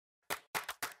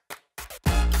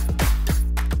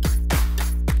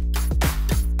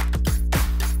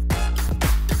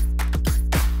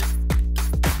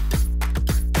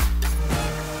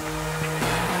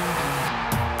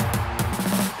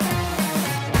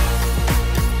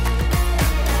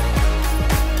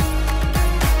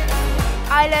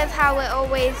I love how we're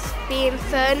always being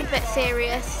fun but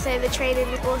serious, so the training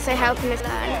is also helping us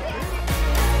learn.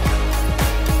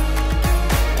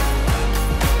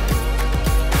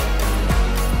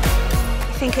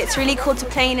 I think it's really cool to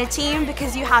play in a team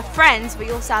because you have friends but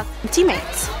you also have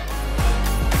teammates.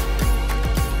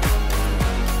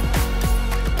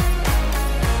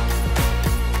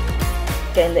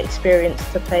 Getting the experience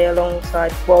to play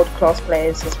alongside world-class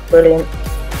players is brilliant.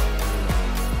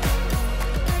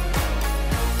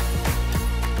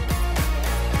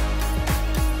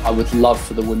 I would love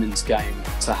for the women's game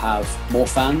to have more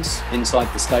fans inside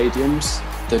the stadiums,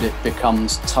 that it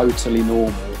becomes totally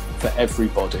normal for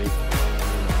everybody.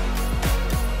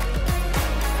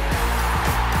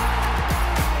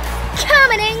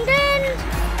 Come on, England!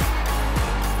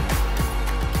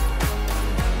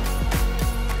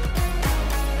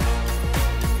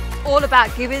 All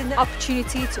about giving the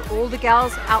opportunity to all the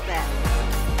girls out there.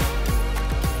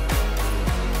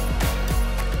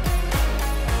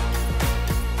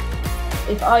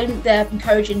 If I'm there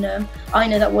encouraging them, I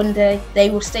know that one day they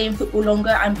will stay in football longer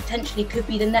and potentially could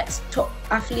be the next top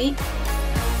athlete.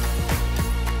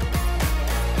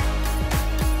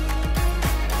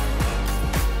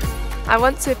 I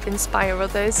want to inspire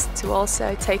others to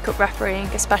also take up refereeing,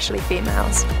 especially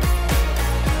females.